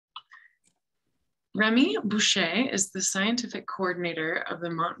Remy Boucher is the scientific coordinator of the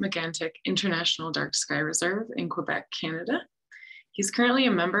Mont-Mégantic International Dark Sky Reserve in Quebec, Canada. He's currently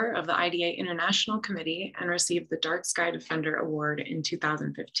a member of the IDA International Committee and received the Dark Sky Defender Award in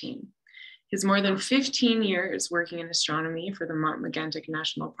 2015. His more than 15 years working in astronomy for the Mont-Mégantic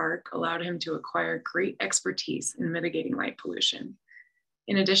National Park allowed him to acquire great expertise in mitigating light pollution.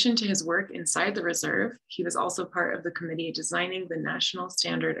 In addition to his work inside the reserve, he was also part of the committee designing the national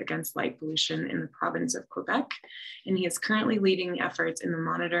standard against light pollution in the province of Quebec, and he is currently leading efforts in the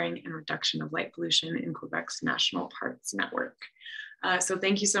monitoring and reduction of light pollution in Quebec's national parks network. So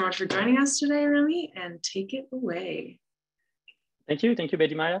thank you so much for joining us today, Remy, and take it away. Thank you,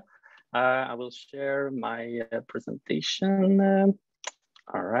 Betty Maya. I will share my presentation.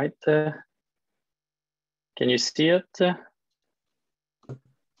 All right, can you see it?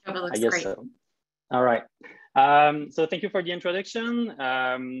 Yeah, that looks I guess great. so. All right. So thank you for the introduction.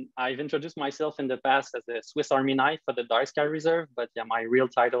 I've introduced myself in the past as a Swiss Army knife for the Dark Sky Reserve, but yeah, my real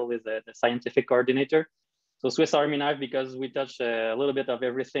title is the scientific coordinator. So Swiss Army knife because we touch a little bit of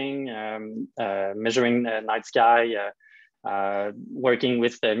everything, measuring night sky, working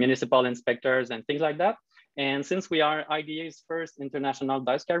with municipal inspectors and things like that. And since we are IDA's first international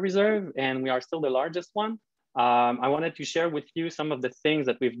Dark Sky Reserve, and we are still the largest one, I wanted to share with you some of the things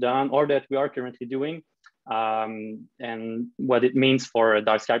that we've done or that we are currently doing, and what it means for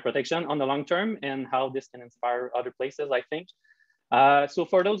dark sky protection on the long term and how this can inspire other places, I think. So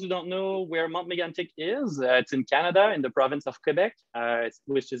for those who don't know where Mont-Mégantic is, it's in Canada, in the province of Quebec,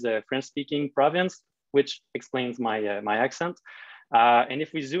 which is a French-speaking province, which explains my, my accent. And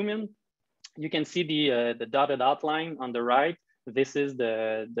if we zoom in, you can see the dotted outline on the right. This is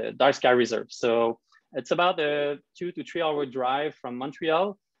the Dark Sky Reserve. So it's about a 2 to 3 hour drive from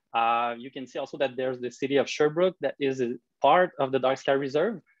Montreal. You can see also that there's the city of Sherbrooke that is a part of the Dark Sky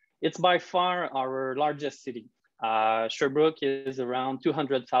Reserve. It's by far our largest city. Sherbrooke is around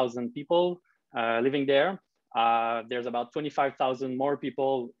 200,000 people living there. There's about 25,000 more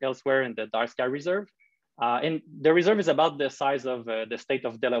people elsewhere in the Dark Sky Reserve. And the reserve is about the size of the state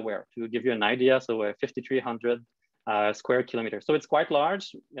of Delaware, to give you an idea. So 5,300 square kilometers. So it's quite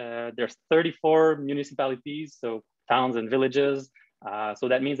large. There's 34 municipalities, so towns and villages. So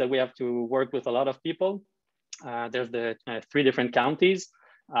that means that we have to work with a lot of people. There's the 3 different counties.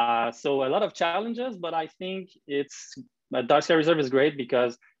 So a lot of challenges, but I think Dark Sky Reserve is great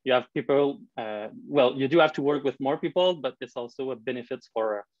because you have people, well, you do have to work with more people, but it's also a benefits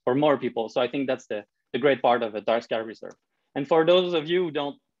for more people. So I think that's the great part of a Dark Sky Reserve. And for those of you who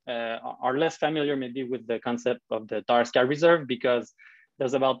don't, are less familiar maybe with the concept of the Dark Sky Reserve, because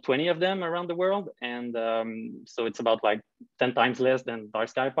there's about 20 of them around the world. And so it's about like 10 times less than dark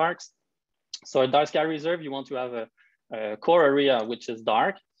sky parks. So a Dark Sky Reserve, you want to have a core area which is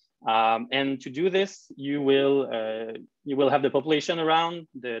dark. And to do this, you will have the population around,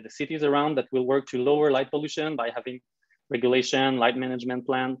 the cities around that will work to lower light pollution by having regulation, light management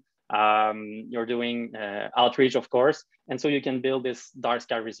plan. You're doing outreach, of course. And so you can build this Dark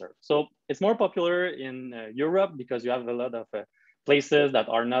Sky Reserve. So it's more popular in Europe because you have a lot of places that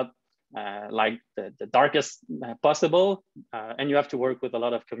are not like the darkest possible. And you have to work with a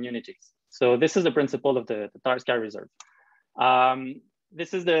lot of communities. So this is the principle of the Dark Sky Reserve.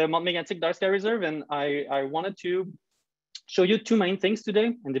 This is the Mont-Mégantic Dark Sky Reserve. And I wanted to show you 2 main things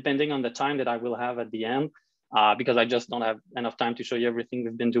today. And depending on the time that I will have at the end, because I just don't have enough time to show you everything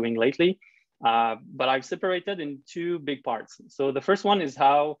we've been doing lately. But I've separated in 2 big parts. So the first one is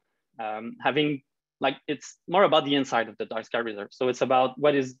how it's more about the inside of the Dark Sky Reserve. So it's about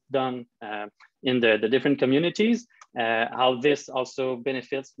what is done in the different communities, how this also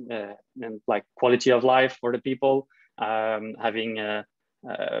benefits and like quality of life for the people, having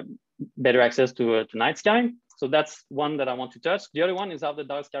better access to night sky. So that's one that I want to touch. The other one is how the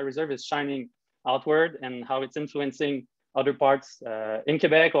Dark Sky Reserve is shining outward and how it's influencing other parts in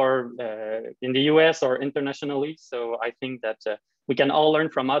Quebec or in the US or internationally. So I think that we can all learn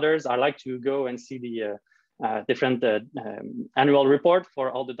from others. I like to go and see the different annual report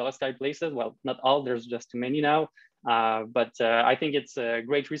for all the dark sky places. Well, not all, there's just too many now, but I think it's a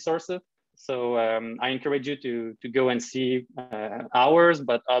great resource. So I encourage you to go and see ours,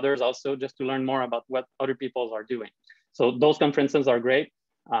 but others also, just to learn more about what other people are doing. So those conferences are great.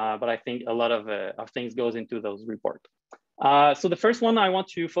 But I think a lot of things goes into those reports. So the first one I want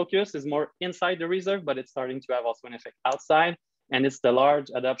to focus is more inside the reserve, but it's starting to have also an effect outside, and it's the large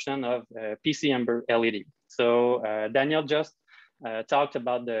adoption of PC amber LED. So Daniel just talked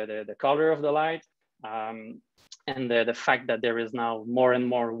about the color of the light and the fact that there is now more and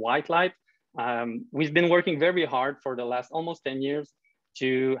more white light. We've been working very hard for the last almost 10 years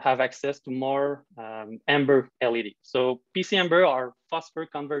to have access to more amber LED. So PC amber are phosphor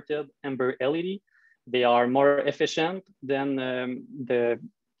converted amber LED. They are more efficient than the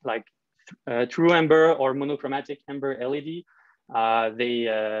true amber or monochromatic amber LED.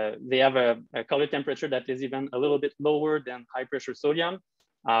 They have a color temperature that is even a little bit lower than high pressure sodium.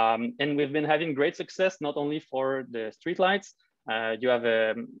 And we've been having great success, not only for the streetlights. You have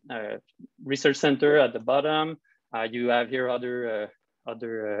a research center at the bottom. You have here other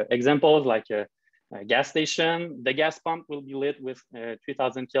examples like a gas station. The gas pump will be lit with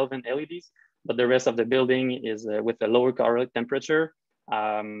 3000 Kelvin LEDs, but the rest of the building is with a lower color temperature.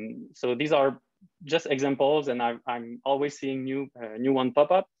 So these are just examples, and I'm always seeing new one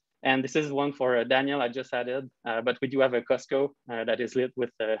pop up. And this is one for Daniel I just added, but we do have a Costco that is lit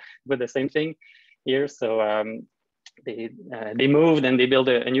with the same thing here. So they moved and they built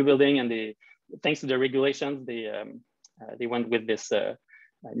a new building, and thanks to the regulations, they went with this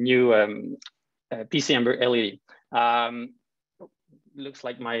new PC amber LED. Looks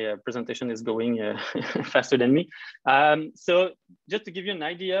like my presentation is going faster than me. So just to give you an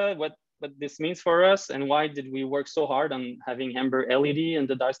idea what this means for us and why did we work so hard on having amber LED in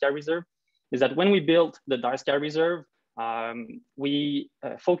the Dark Sky Reserve, is that when we built the Dark Sky Reserve, we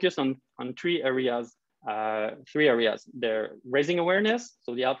focused on three areas. They're raising awareness,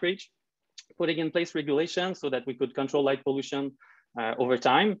 so the outreach, putting in place regulations so that we could control light pollution over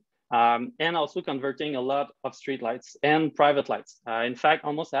time, and also converting a lot of street lights and private lights. In fact,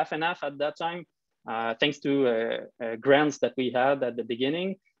 almost half and half at that time, thanks to grants that we had at the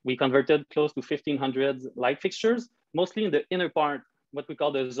beginning. We converted close to 1,500 light fixtures, mostly in the inner part, what we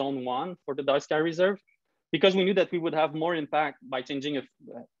call the zone 1 for the Dark Sky Reserve, because we knew that we would have more impact by changing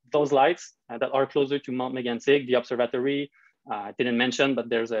those lights that are closer to Mont-Mégantic, the observatory. I didn't mention, but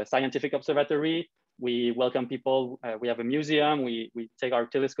there's a scientific observatory. We welcome people. We have a museum. We take our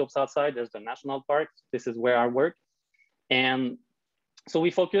telescopes outside. There's the national park. This is where I work. And so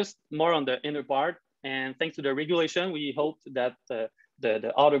we focused more on the inner part. And thanks to the regulation, we hoped that the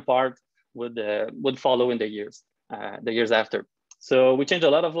outer part would follow in the years after. So we changed a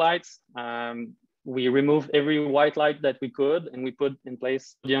lot of lights. We removed every white light that we could, and we put in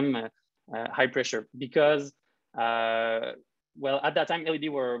place sodium high pressure because, well, at that time, LED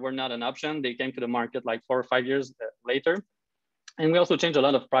were not an option. They came to the market like 4 or 5 years later. And we also changed a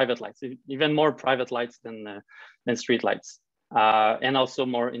lot of private lights, even more private lights than street lights, and also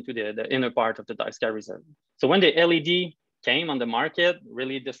more into the inner part of the Dark Sky Reserve. So when the LED came on the market,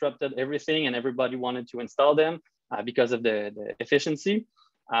 really disrupted everything, and everybody wanted to install them because of the efficiency.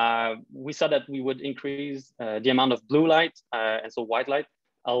 We saw that we would increase the amount of blue light and so white light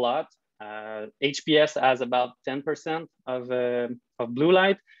a lot. HPS has about 10% of blue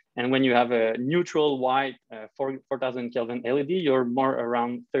light, and when you have a neutral white 4000 Kelvin LED, you're more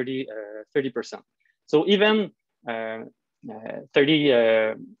around 30%. So even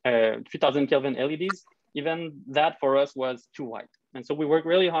 3000 Kelvin LEDs, even that for us was too white. And so we worked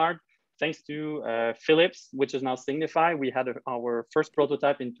really hard. Thanks to Philips, which is now Signify. We had our first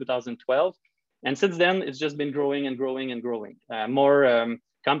prototype in 2012. And since then, it's just been growing and growing and growing. More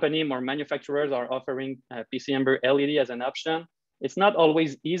manufacturers are offering PC amber LED as an option. It's not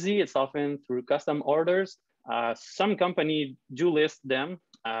always easy. It's often through custom orders. Some companies do list them,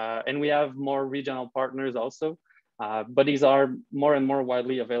 and we have more regional partners also. But these are more and more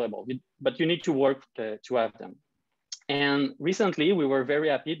widely available. But you need to work to have them. And recently, we were very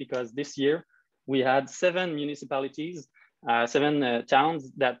happy because this year we had 7 municipalities, 7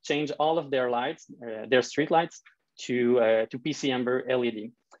 towns that changed all of their lights, their street lights, to PC amber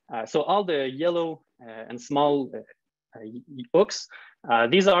LED. So all the yellow and small hooks,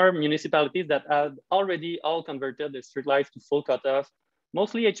 these are municipalities that had already all converted their street lights to full cutoff,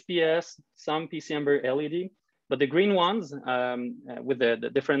 mostly HPS, some PC amber LED, but the green ones with the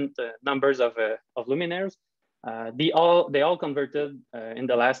different numbers of luminaires, they all converted in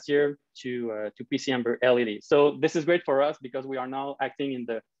the last year to PC amber LED. So this is great for us because we are now acting in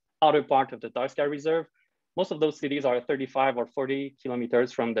the outer part of the Dark Sky Reserve. Most of those cities are 35 or 40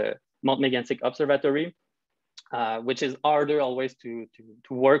 kilometers from the Mont-Mégantic Observatory, which is harder always to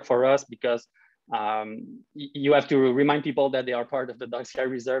work for us because you have to remind people that they are part of the Dark Sky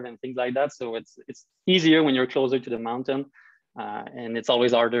Reserve and things like that. So it's easier when you're closer to the mountain, and it's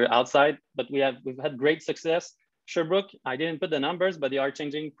always harder outside. But we've had great success. Sherbrooke, I didn't put the numbers, but they are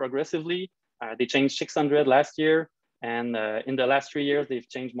changing progressively. They changed 600 last year, and in the last 3 years, they've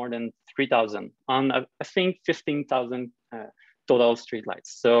changed more than 3,000 on I think 15,000 total streetlights.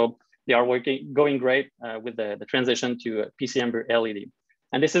 So they are going great with the transition to PC amber LED.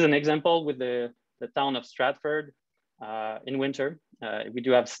 And this is an example with the town of Stratford. in winter. We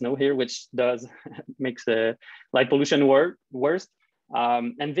do have snow here, which does makes light pollution worse.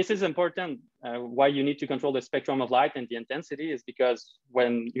 And this is important. Why you need to control the spectrum of light and the intensity is because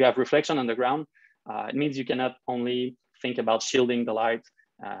when you have reflection on the ground, it means you cannot only think about shielding the light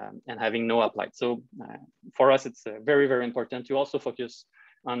and having no uplight. So for us, it's very, very important to also focus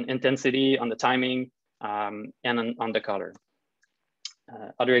on intensity, on the timing, and on the color.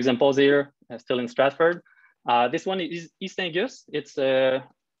 Other examples here, still in Stratford. This one is East Angus. It's the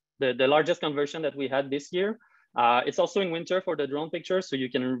largest conversion that we had this year. It's also in winter for the drone picture, so you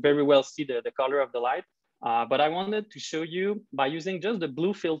can very well see the color of the light. But I wanted to show you by using just the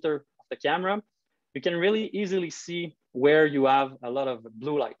blue filter of the camera, you can really easily see where you have a lot of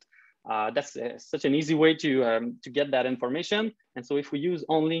blue light. That's such an easy way to get that information. And so if we use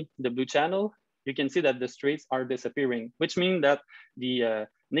only the blue channel, you can see that the streets are disappearing, which means that the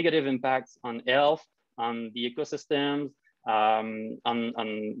negative impacts on health, on the ecosystems,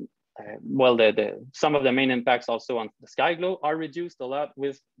 well, some of the main impacts also on the sky glow are reduced a lot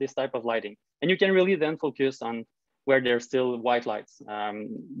with this type of lighting. And you can really then focus on where there's still white lights.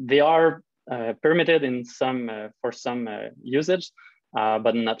 They are permitted in for some usage,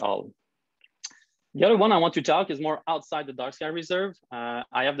 but not all. The other one I want to talk is more outside the Dark Sky Reserve.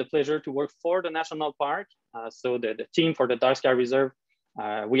 I have the pleasure to work for the National Park. So the team for the Dark Sky Reserve,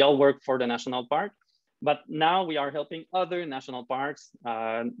 we all work for the National Park, but now we are helping other national parks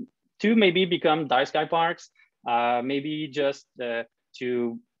to maybe become dark sky parks, maybe just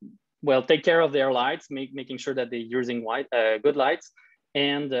to, well, take care of their lights, making sure that they're using good lights,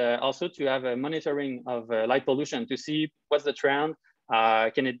 and also to have a monitoring of light pollution to see what's the trend,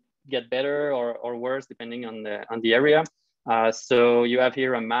 can it get better or worse depending on the area. So you have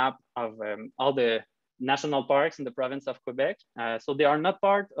here a map of all the national parks in the province of Quebec. So they are not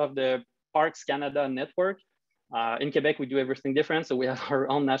part of the Parks Canada network. In Quebec, we do everything different. So we have our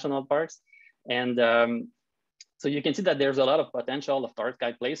own national parks. And so you can see that there's a lot of potential of dark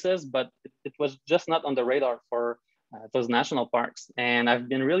sky places, but it was just not on the radar for those national parks. And I've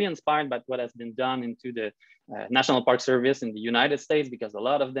been really inspired by what has been done into the National Park Service in the United States, because a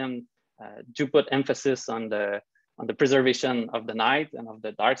lot of them do put emphasis on the preservation of the night and of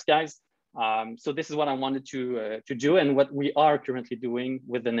the dark skies. So this is what I wanted to do and what we are currently doing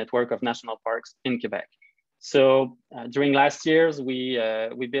with the network of national parks in Quebec. So during last years, we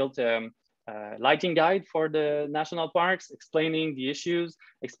built a lighting guide for the national parks, explaining the issues,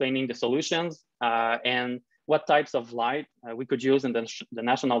 explaining the solutions, and what types of light we could use in the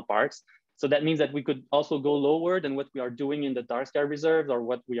national parks. So that means that we could also go lower than what we are doing in the dark sky reserves or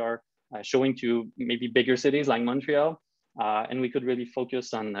what we are showing to maybe bigger cities like Montreal. And we could really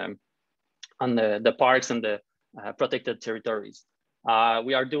focus on the parks and the protected territories.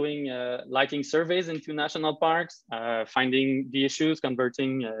 We are doing lighting surveys into national parks, finding the issues,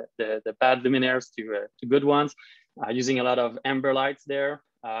 converting the bad luminaires to good ones, using a lot of amber lights there,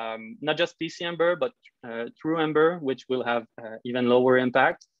 not just PC amber, but true amber, which will have even lower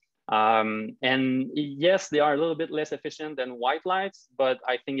impact. And yes, they are a little bit less efficient than white lights, but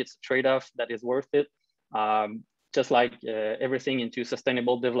I think it's a trade-off that is worth it. Just like everything into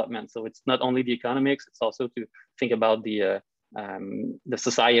sustainable development. So it's not only the economics, it's also to think about the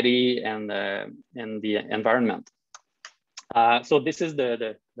society and the environment. So this is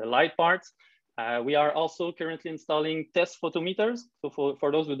the light part. We are also currently installing test photometers. So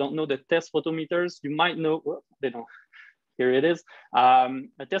for those who don't know the test photometers, you might know, well, they don't. Here it is.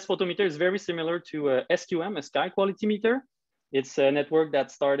 A test photometer is very similar to a SQM, a sky quality meter. It's a network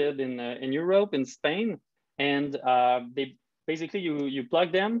that started in Europe, in Spain. And they basically, you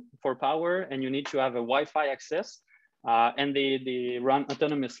plug them for power and you need to have a Wi-Fi access and they run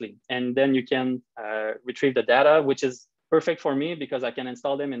autonomously. And then you can retrieve the data, which is perfect for me because I can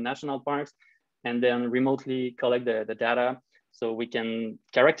install them in national parks and then remotely collect the data. So we can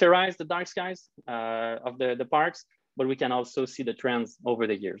characterize the dark skies of the parks, but we can also see the trends over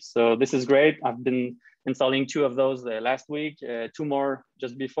the years. So this is great. I've been installing 2 of those last week, 2 more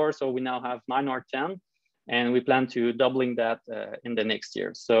just before. So we now have 9 or 10. And we plan to doubling that in the next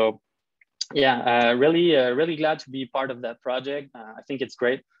year. So yeah, really glad to be part of that project. I think it's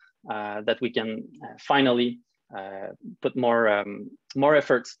great that we can finally put more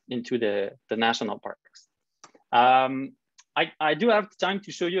efforts into the national parks. I do have time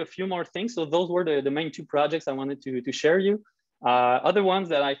to show you a few more things. So those were the main 2 projects I wanted to share you. Other ones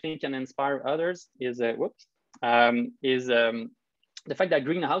that I think can inspire others is, the fact that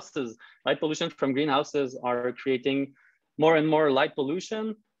greenhouses, light pollution from greenhouses are creating more and more light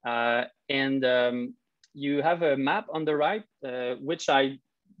pollution. And you have a map on the right, which I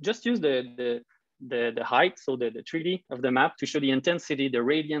just used the the height, so the 3D of the map to show the intensity, the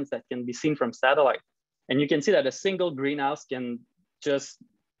radiance that can be seen from satellite. And you can see that a single greenhouse can just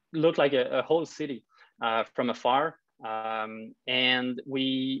look like a whole city from afar. And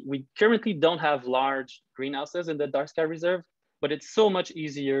we currently don't have large greenhouses in the dark sky reserve, but it's so much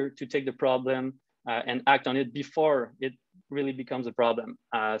easier to take the problem and act on it before it really becomes a problem.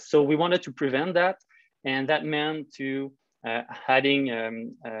 So we wanted to prevent that, and that meant to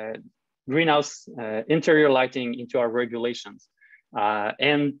adding greenhouse interior lighting into our regulations.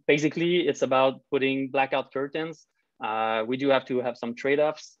 And basically, it's about putting blackout curtains. We do have to have some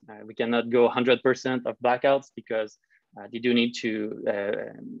trade-offs. We cannot go 100% of blackouts because they do need to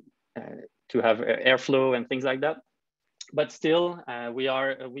have airflow and things like that. But still,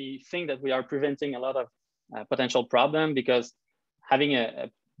 we think that we are preventing a lot of potential problem, because having a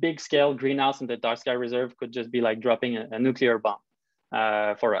big scale greenhouse in the dark sky reserve could just be like dropping a nuclear bomb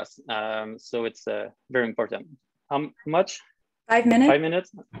for us. So it's very important. How much? 5 minutes. 5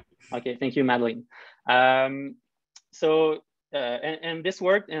 minutes? Okay, thank you, Madeline. And this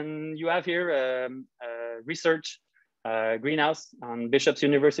worked, and you have here research greenhouse on Bishop's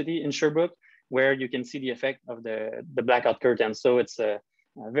University in Sherbrooke, where you can see the effect of the blackout curtain. So it's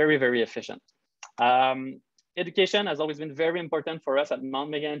very, very efficient. Education has always been very important for us at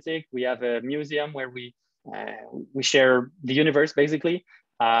Mont-Mégantic. We have a museum where we share the universe, basically.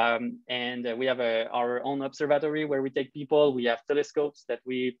 And we have our own observatory where we take people. We have telescopes that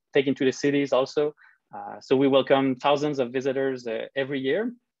we take into the cities also. So we welcome thousands of visitors every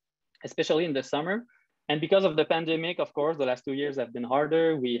year, especially in the summer. And because of the pandemic, of course, the last 2 years have been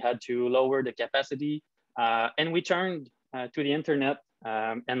harder. We had to lower the capacity, and we turned to the internet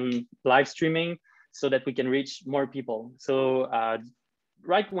and live streaming so that we can reach more people. So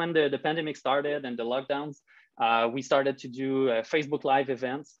right when the pandemic started and the lockdowns, we started to do Facebook Live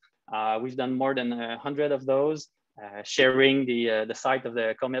events. We've done more than 100 of those, sharing the site of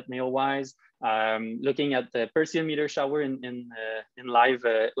the comet Neowise, looking at the Perseid meteor shower in live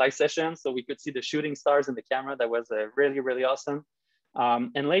sessions, so we could see the shooting stars in the camera. That was really, really awesome.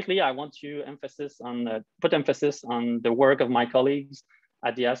 And lately, I want to put emphasis on the work of my colleagues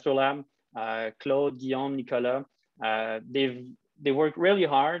at the Astrolab, Claude, Guillaume, Nicolas. They work really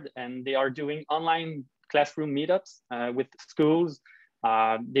hard, and they are doing online classroom meetups with schools.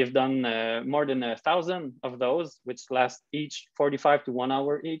 They've done more than 1,000 of those, which last each 45 to 1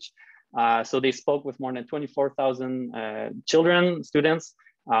 hour each. So they spoke with more than 24,000 children, students.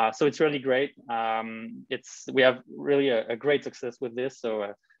 So it's really great. We have really a great success with this.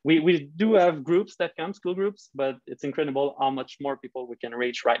 So we do have groups that come, school groups, but it's incredible how much more people we can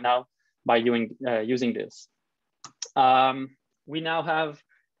reach right now by using this. We now have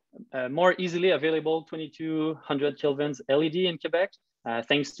more easily available 2200 Kelvin's LED in Quebec,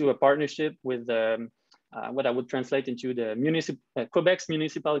 thanks to a partnership with what I would translate into the Quebec's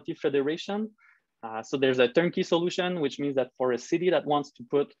Municipality Federation. So there's a turnkey solution, which means that for a city that wants to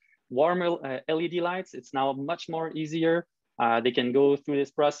put warmer LED lights, it's now much more easier. They can go through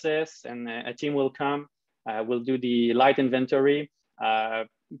this process, and a team will come, will do the light inventory,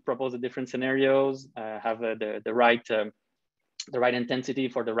 propose the different scenarios, have the right intensity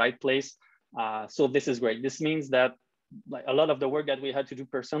for the right place. So this is great. This means that like a lot of the work that we had to do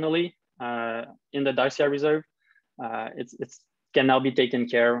personally in the dark sky reserve, it can now be taken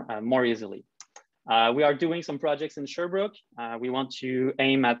care more easily. We are doing some projects in Sherbrooke. We want to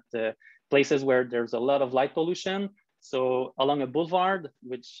aim at the places where there's a lot of light pollution. So along a boulevard,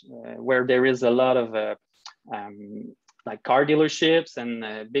 where there is a lot of like car dealerships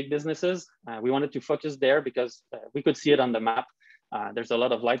and big businesses, we wanted to focus there because we could see it on the map. There's a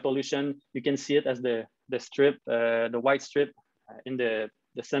lot of light pollution. You can see it as the strip, the white strip in the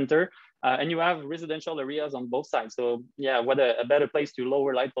center. And you have residential areas on both sides. So yeah, what a better place to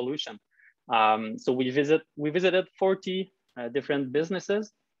lower light pollution. So we visited 40 different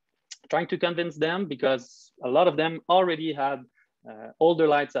businesses, trying to convince them, because a lot of them already had older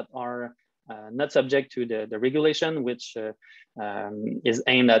lights that are not subject to the regulation, which is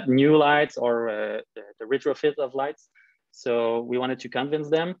aimed at new lights or the retrofit of lights. So we wanted to convince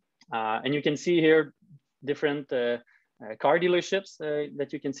them. And you can see here different car dealerships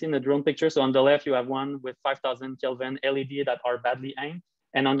that you can see in the drone picture. So on the left, you have one with 5,000 Kelvin LED that are badly aimed.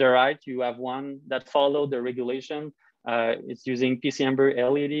 And on the right, you have one that followed the regulation. It's using PC amber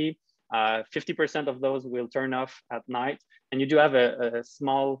LED. 50% of those will turn off at night. And you do have a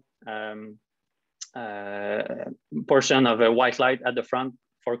small portion of a white light at the front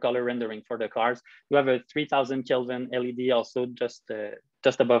for color rendering for the cars. You have a 3,000 Kelvin LED also just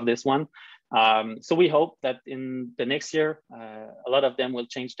above this one. So we hope that in the next year, a lot of them will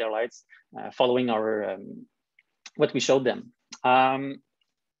change their lights following our what we showed them.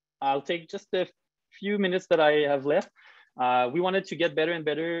 I'll take just a few minutes that I have left. We wanted to get better and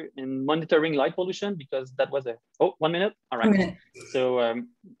better in monitoring light pollution because that was 1 minute. All right. 1 minute. So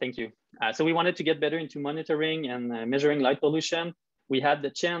thank you. So we wanted to get better into monitoring and measuring light pollution. We had the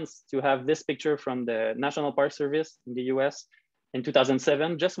chance to have this picture from the National Park Service in the US in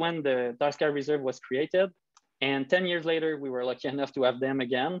 2007, just when the Dark Sky Reserve was created. And 10 years later, we were lucky enough to have them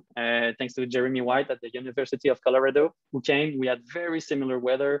again, thanks to Jeremy White at the University of Colorado, who came. We had very similar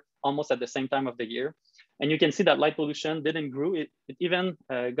weather, almost at the same time of the year. And you can see that light pollution didn't grow. It even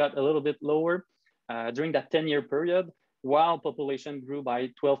got a little bit lower during that 10-year period, while population grew by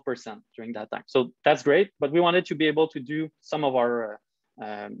 12% during that time. So that's great, but we wanted to be able to do some of our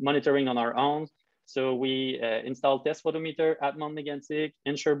monitoring on our own. So we installed test photometer at Mont-Mégantic,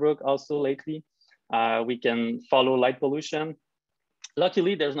 in Sherbrooke also lately. We can follow light pollution.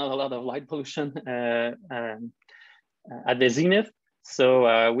 Luckily, there's not a lot of light pollution at the zenith.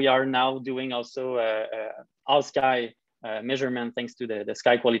 So we are now doing also all sky measurement thanks to the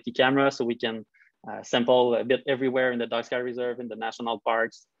sky quality camera. So we can sample a bit everywhere in the Dark Sky Reserve, in the national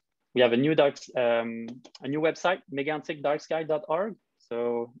parks. We have a new website, meganticdarksky.org.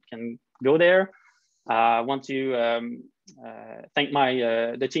 So you can go there. I want to thank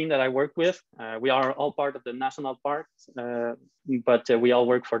the team that I work with. We are all part of the national parks, but we all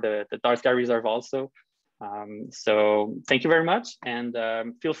work for the Dark Sky Reserve also. So thank you very much, and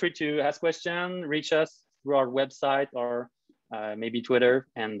feel free to ask questions, reach us through our website or maybe Twitter,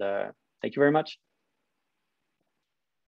 and thank you very much.